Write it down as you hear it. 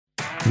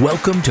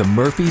Welcome to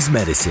Murphy's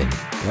Medicine,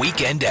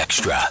 Weekend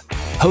Extra.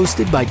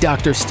 Hosted by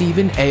Dr.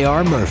 Stephen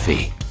A.R.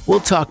 Murphy. We'll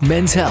talk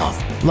men's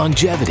health,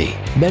 longevity,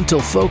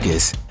 mental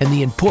focus, and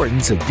the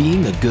importance of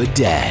being a good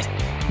dad.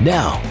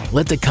 Now,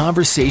 let the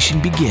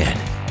conversation begin.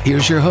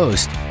 Here's your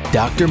host,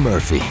 Dr.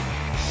 Murphy.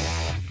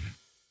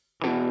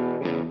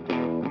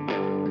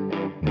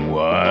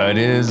 What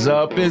is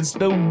up? It's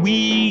the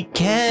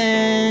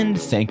weekend.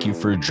 Thank you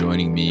for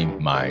joining me,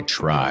 my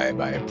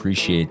tribe. I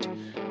appreciate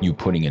you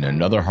putting in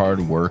another hard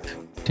work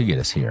to get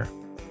us here.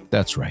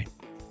 That's right.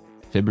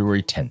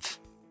 February 10th,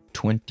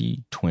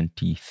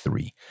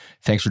 2023.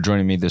 Thanks for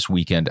joining me this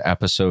weekend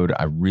episode.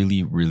 I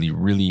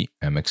really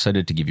am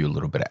excited to give you a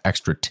little bit of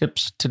extra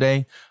tips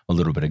today, a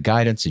little bit of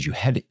guidance as you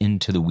head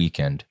into the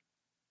weekend.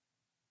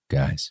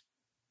 Guys,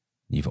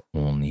 you've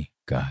only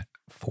got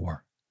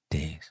 4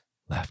 days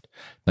left.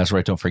 That's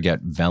right. Don't forget,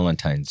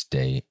 Valentine's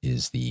Day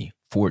is the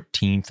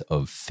 14th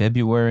of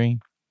February.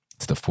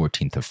 It's the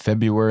 14th of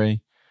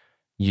February.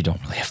 You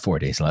don't really have 4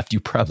 days left. You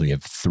probably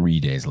have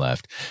 3 days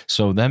left.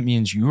 So that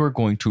means you are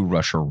going to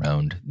rush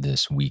around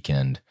this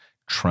weekend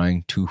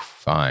trying to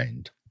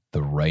find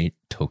the right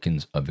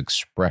tokens of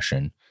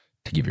expression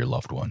to give your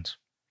loved ones.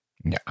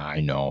 Yeah, I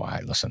know.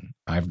 Listen,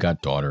 I've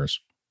got daughters.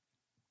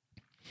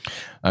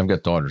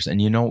 And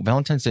you know,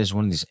 Valentine's Day is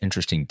one of these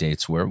interesting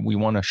dates where we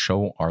want to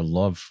show our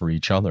love for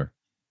each other,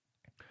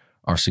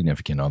 our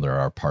significant other,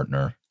 our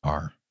partner,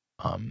 our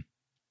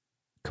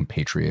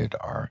compatriot,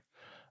 our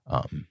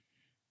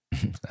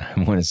I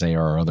want to say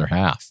our other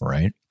half,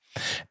 right?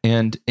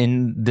 And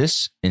in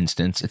this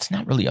instance, it's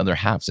not really other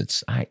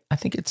halves. I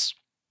think it's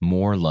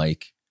more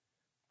like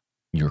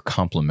your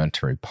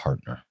complementary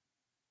partner,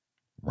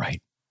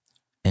 right?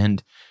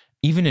 And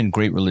even in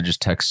great religious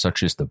texts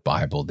such as the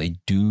Bible, they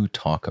do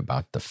talk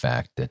about the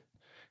fact that,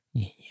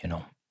 you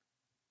know,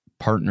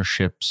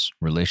 partnerships,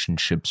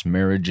 relationships,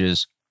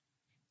 marriages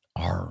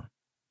are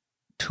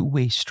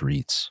two-way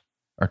streets.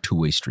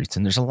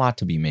 And there's a lot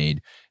to be made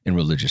in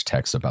religious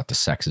texts about the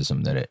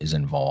sexism that is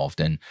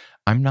involved. And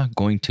I'm not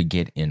going to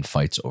get in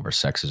fights over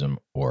sexism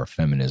or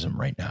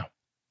feminism right now,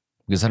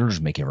 because that'll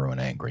just make everyone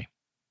angry.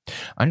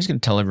 I'm just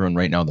going to tell everyone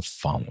right now the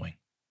following.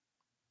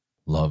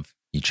 Love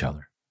each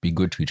other. Be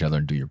good to each other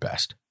and do your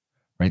best,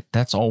 right?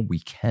 That's all we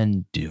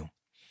can do.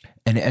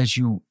 And as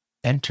you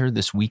enter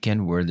this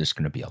weekend where there's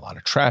going to be a lot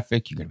of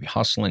traffic, you're going to be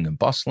hustling and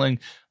bustling.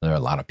 There are a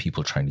lot of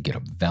people trying to get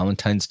a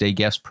Valentine's Day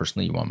gift.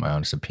 Personally, you want my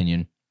honest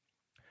opinion?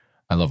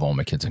 I love all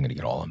my kids. I'm going to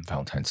get all of them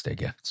Valentine's Day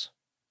gifts.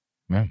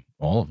 Yeah,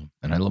 all of them.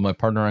 And I love my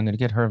partner. I'm going to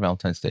get her a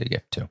Valentine's Day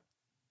gift too.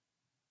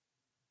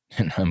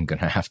 And I'm going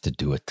to have to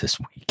do it this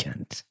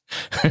weekend.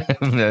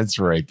 That's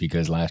right,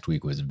 because last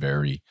week was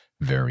very,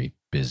 very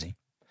busy.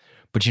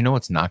 But you know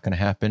what's not going to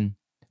happen?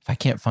 If I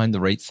can't find the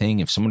right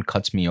thing, if someone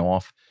cuts me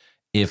off,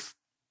 if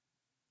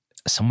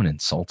someone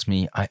insults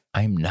me,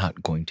 I'm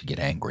not going to get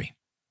angry.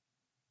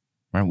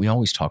 Right? We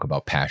always talk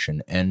about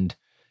passion. And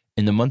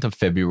in the month of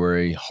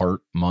February,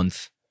 Heart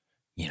Month,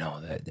 you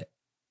know, the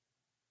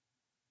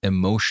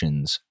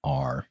emotions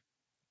are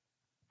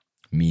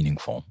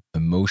meaningful.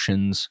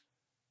 Emotions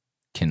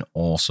can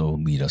also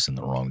lead us in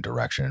the wrong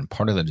direction. And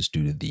part of that is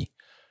due to the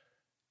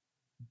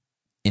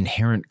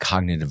inherent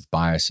cognitive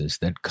biases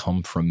that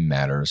come from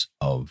matters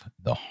of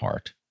the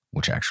heart,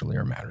 which actually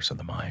are matters of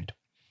the mind.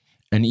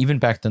 And even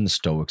back then, the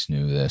Stoics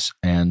knew this.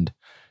 And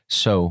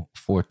so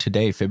for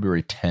today,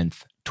 February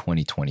 10th,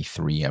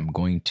 2023, I'm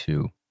going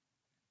to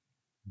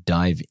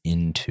dive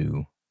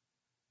into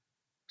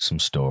some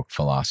Stoic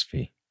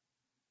philosophy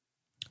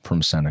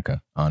from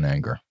Seneca on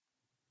anger.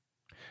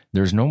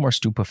 There's no more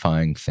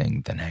stupefying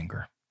thing than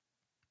anger.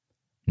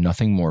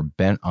 Nothing more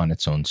bent on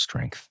its own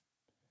strength.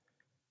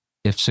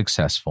 If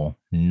successful,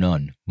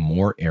 none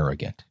more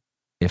arrogant.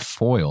 If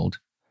foiled,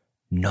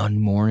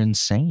 none more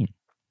insane.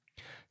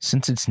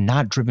 Since it's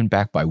not driven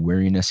back by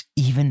weariness,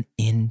 even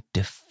in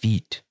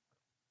defeat.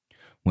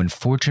 When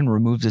fortune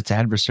removes its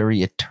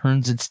adversary, it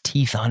turns its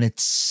teeth on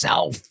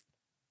itself.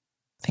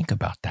 Think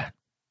about that.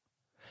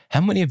 How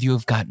many of you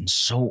have gotten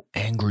so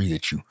angry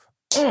that you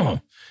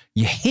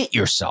hit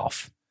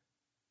yourself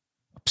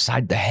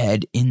upside the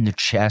head, in the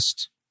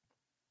chest?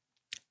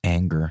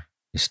 Anger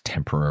is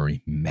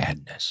temporary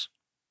madness.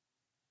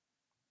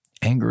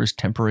 Anger is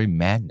temporary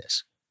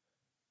madness.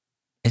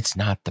 It's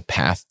not the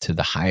path to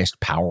the highest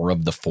power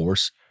of the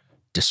Force,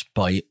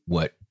 despite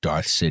what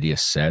Darth Sidious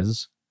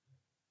says.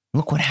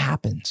 Look what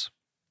happens.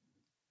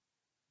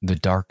 The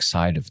dark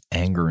side of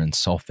anger and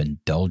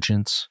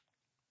self-indulgence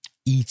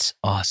eats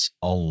us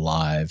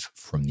alive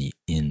from the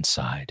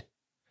inside,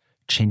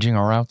 changing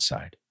our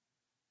outside.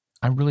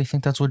 I really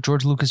think that's what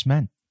George Lucas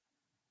meant.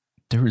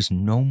 There is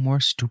no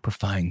more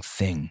stupefying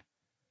thing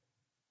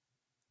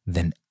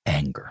than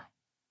anger.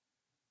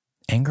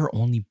 Anger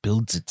only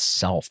builds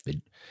itself.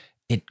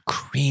 It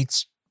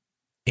creates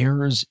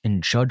errors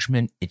in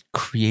judgment. It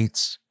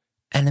creates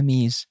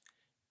enemies.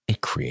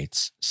 It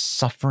creates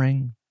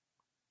suffering.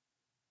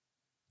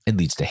 It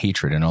leads to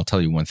hatred. And I'll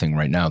tell you one thing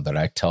right now that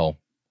I tell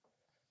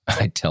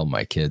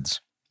my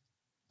kids.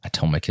 I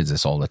tell my kids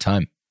this all the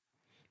time.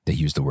 They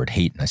use the word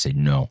hate, and I say,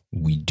 no,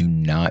 we do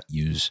not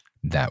use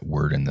that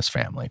word in this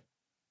family,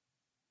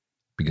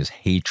 because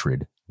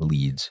hatred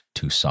leads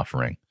to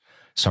suffering.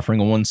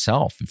 Suffering of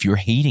oneself. If you're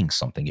hating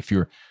something, if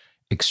you're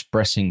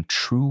expressing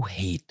true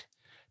hate,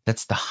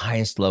 that's the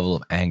highest level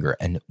of anger.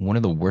 And one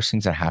of the worst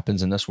things that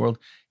happens in this world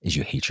is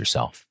you hate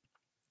yourself.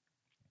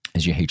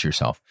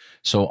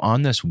 So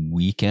on this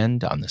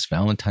weekend, on this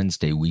Valentine's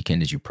Day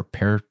weekend, as you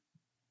prepare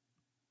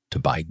to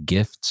buy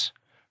gifts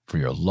for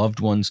your loved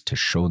ones to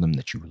show them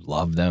that you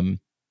love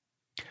them,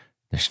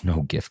 there's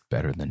no gift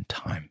better than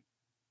time.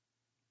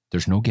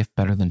 There's no gift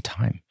better than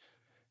time.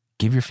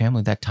 Give your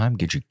family that time.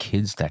 Give your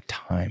kids that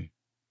time.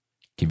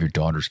 Give your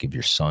daughters, give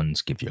your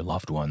sons, give your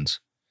loved ones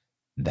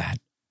that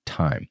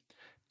time.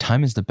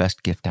 Time is the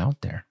best gift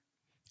out there.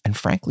 And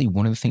frankly,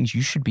 one of the things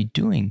you should be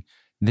doing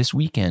this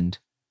weekend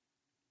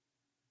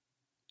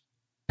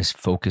is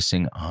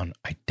focusing on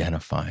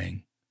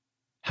identifying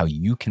how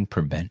you can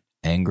prevent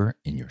anger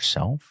in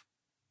yourself,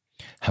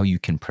 how you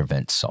can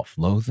prevent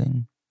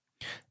self-loathing.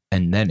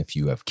 And then if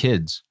you have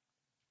kids,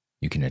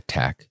 you can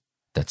attack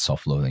that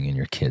self-loathing in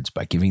your kids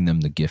by giving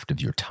them the gift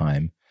of your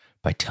time,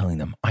 by telling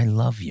them, I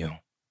love you.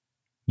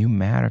 You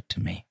matter to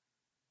me.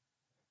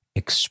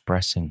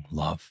 Expressing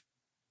love.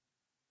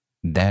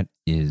 That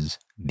is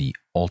the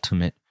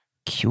ultimate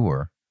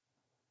cure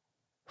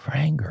for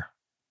anger.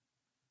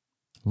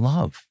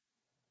 Love,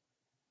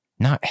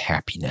 not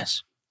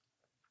happiness.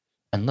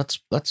 And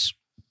let's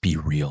be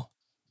real.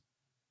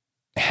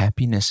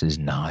 Happiness is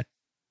not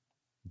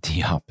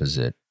the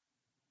opposite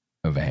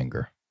of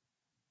anger.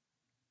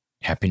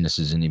 Happiness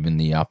isn't even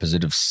the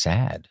opposite of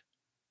sad.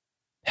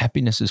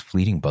 Happiness is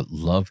fleeting, but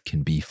love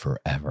can be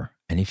forever.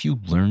 And if you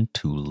learn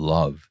to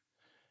love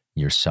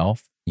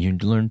yourself, you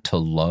learn to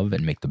love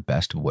and make the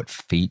best of what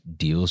fate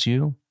deals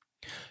you,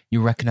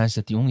 you recognize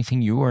that the only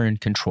thing you are in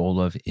control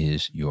of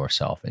is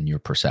yourself and your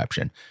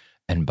perception.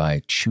 And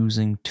by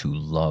choosing to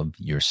love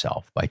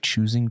yourself, by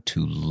choosing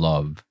to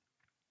love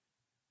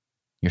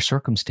your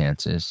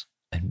circumstances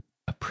and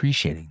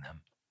appreciating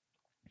them,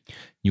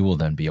 you will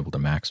then be able to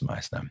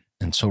maximize them.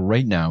 And so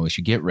right now, as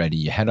you get ready,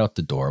 you head out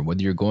the door,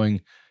 whether you're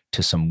going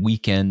to some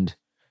weekend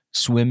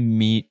swim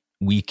meet,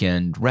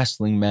 weekend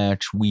wrestling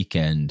match,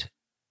 weekend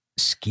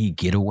ski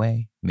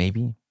getaway,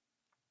 maybe.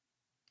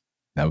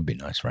 That would be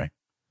nice, right?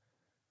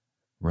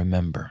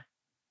 Remember,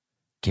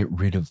 get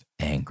rid of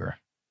anger.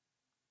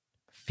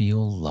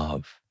 Feel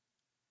love.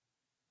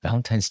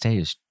 Valentine's Day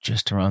is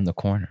just around the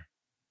corner.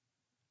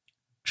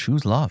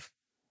 Choose love,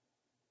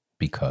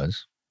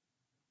 because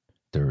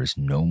there is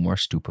no more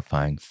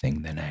stupefying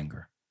thing than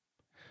anger.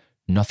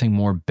 Nothing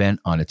more bent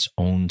on its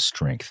own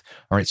strength.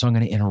 All right, so I'm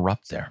going to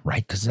interrupt there,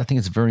 right? Because I think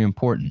it's very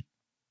important.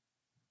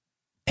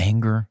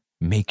 Anger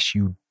makes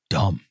you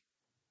dumb.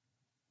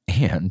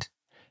 And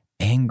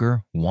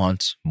anger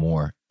wants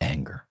more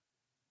anger.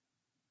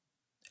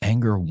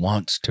 Anger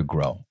wants to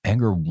grow.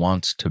 Anger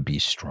wants to be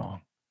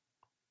strong.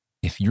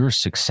 If you're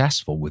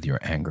successful with your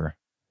anger,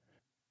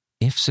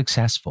 if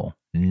successful,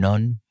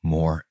 none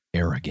more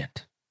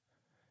arrogant.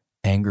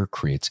 Anger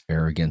creates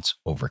arrogance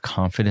over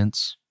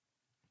confidence.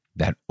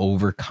 That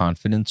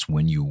overconfidence,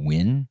 when you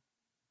win,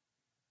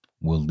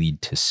 will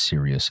lead to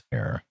serious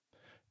error.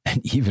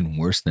 And even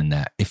worse than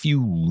that, if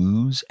you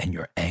lose and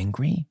you're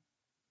angry,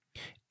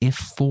 if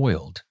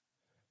foiled,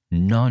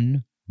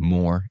 none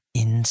more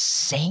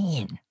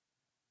insane.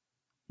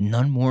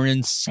 None more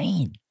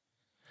insane.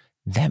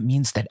 That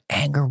means that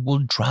anger will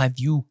drive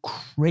you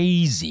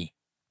crazy.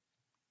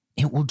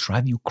 It will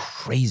drive you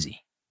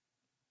crazy.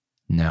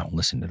 Now,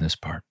 listen to this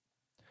part.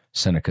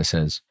 Seneca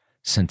says,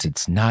 since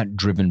it's not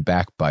driven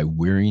back by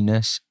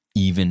weariness,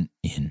 even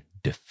in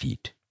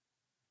defeat.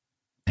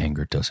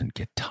 Anger doesn't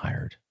get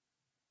tired.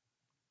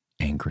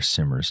 Anger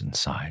simmers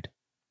inside.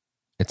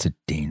 It's a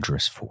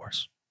dangerous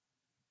force,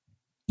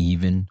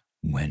 even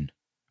when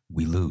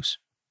we lose.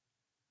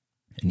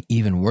 And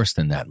even worse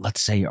than that,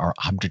 let's say our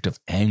object of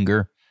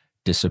anger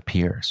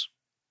disappears.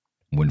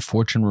 When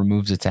fortune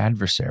removes its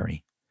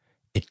adversary,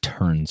 it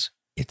turns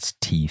its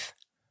teeth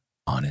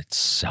on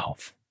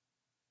itself.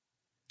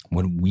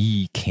 When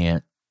we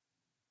can't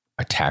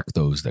attack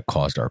those that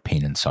caused our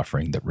pain and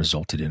suffering that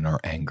resulted in our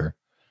anger,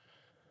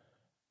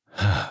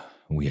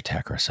 we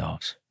attack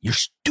ourselves. You're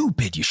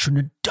stupid. You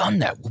shouldn't have done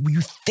that. What were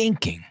you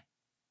thinking?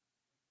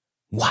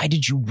 Why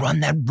did you run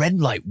that red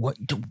light?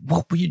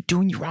 What were you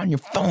doing? You were on your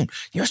phone.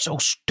 You're so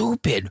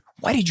stupid.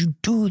 Why did you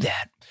do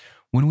that?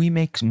 When we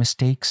make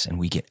mistakes and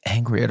we get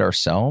angry at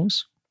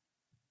ourselves,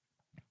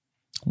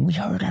 we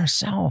hurt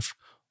ourselves.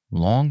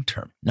 Long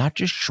term, not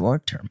just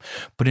short term.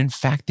 But in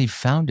fact, they've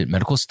found it.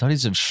 Medical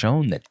studies have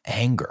shown that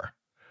anger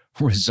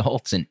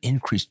results in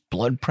increased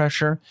blood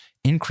pressure,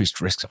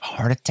 increased risks of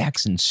heart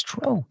attacks and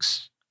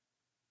strokes.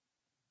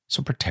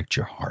 So protect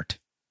your heart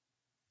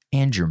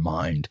and your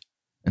mind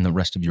and the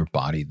rest of your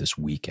body this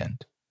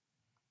weekend.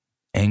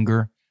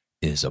 Anger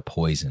is a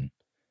poison.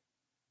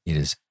 It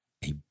is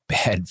a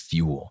bad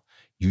fuel.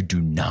 You do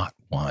not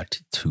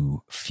want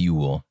to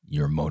fuel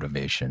your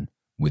motivation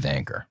with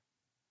anger.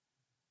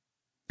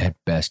 At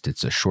best,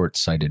 it's a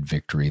short-sighted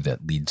victory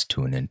that leads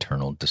to an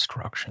internal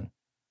destruction.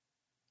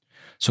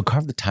 So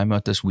carve the time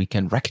out this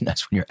weekend,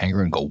 recognize when you're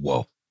angry and go,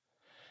 whoa,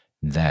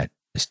 that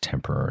is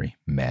temporary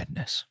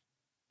madness.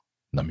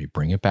 Let me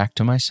bring it back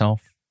to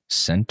myself,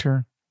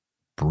 center,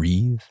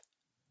 breathe,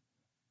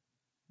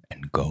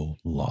 and go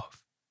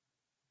love.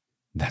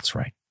 That's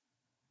right.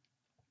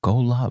 Go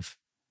love.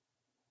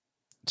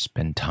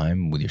 Spend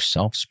time with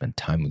yourself, spend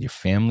time with your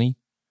family.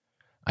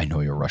 I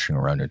know you're rushing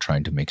around and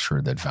trying to make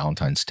sure that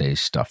Valentine's Day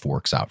stuff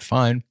works out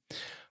fine,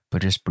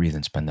 but just breathe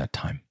and spend that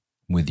time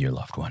with your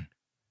loved one.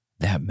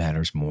 That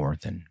matters more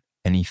than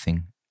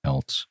anything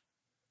else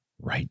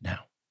right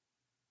now.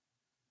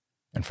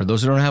 And for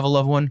those who don't have a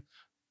loved one,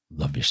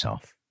 love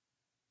yourself.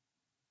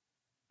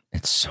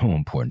 It's so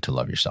important to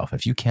love yourself.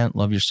 If you can't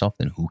love yourself,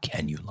 then who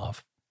can you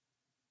love?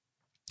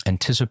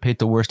 Anticipate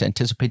the worst.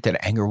 Anticipate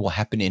that anger will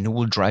happen and it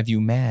will drive you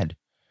mad.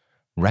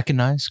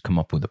 Recognize, come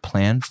up with a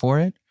plan for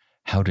it,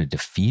 how to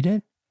defeat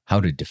it,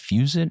 how to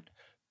diffuse it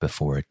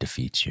before it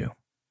defeats you.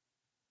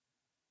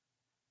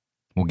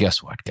 Well,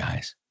 guess what,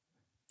 guys?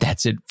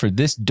 That's it for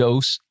this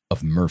dose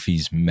of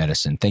Murphy's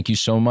Medicine. Thank you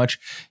so much.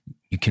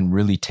 You can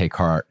really take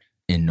heart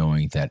in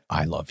knowing that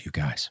I love you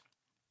guys.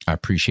 I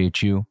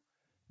appreciate you,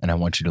 and I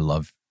want you to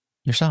love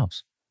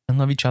yourselves and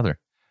love each other.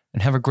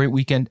 And have a great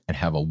weekend and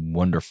have a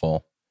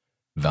wonderful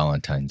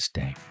Valentine's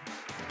Day.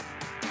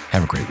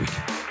 Have a great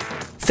weekend.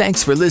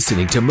 Thanks for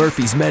listening to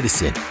Murphy's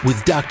Medicine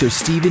with Dr.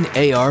 Stephen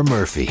A.R.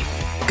 Murphy.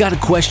 Got a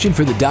question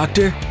for the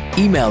doctor?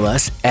 Email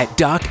us at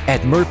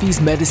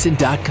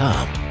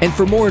doc@murphysmedicine.com. And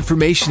for more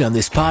information on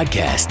this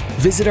podcast,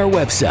 visit our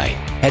website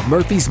at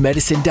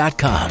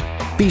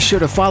murphysmedicine.com. Be sure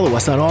to follow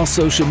us on all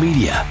social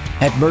media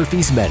at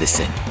Murphy's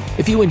Medicine.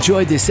 If you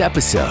enjoyed this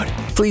episode,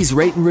 please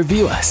rate and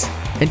review us.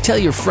 And tell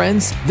your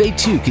friends they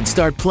too can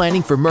start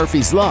planning for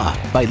Murphy's Law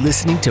by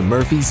listening to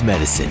Murphy's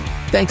Medicine.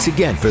 Thanks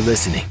again for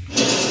listening.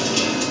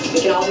 We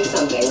can all do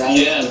something, right?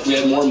 Yeah, and if we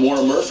had more and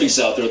more Murphys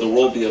out there, the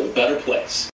world would be a better place.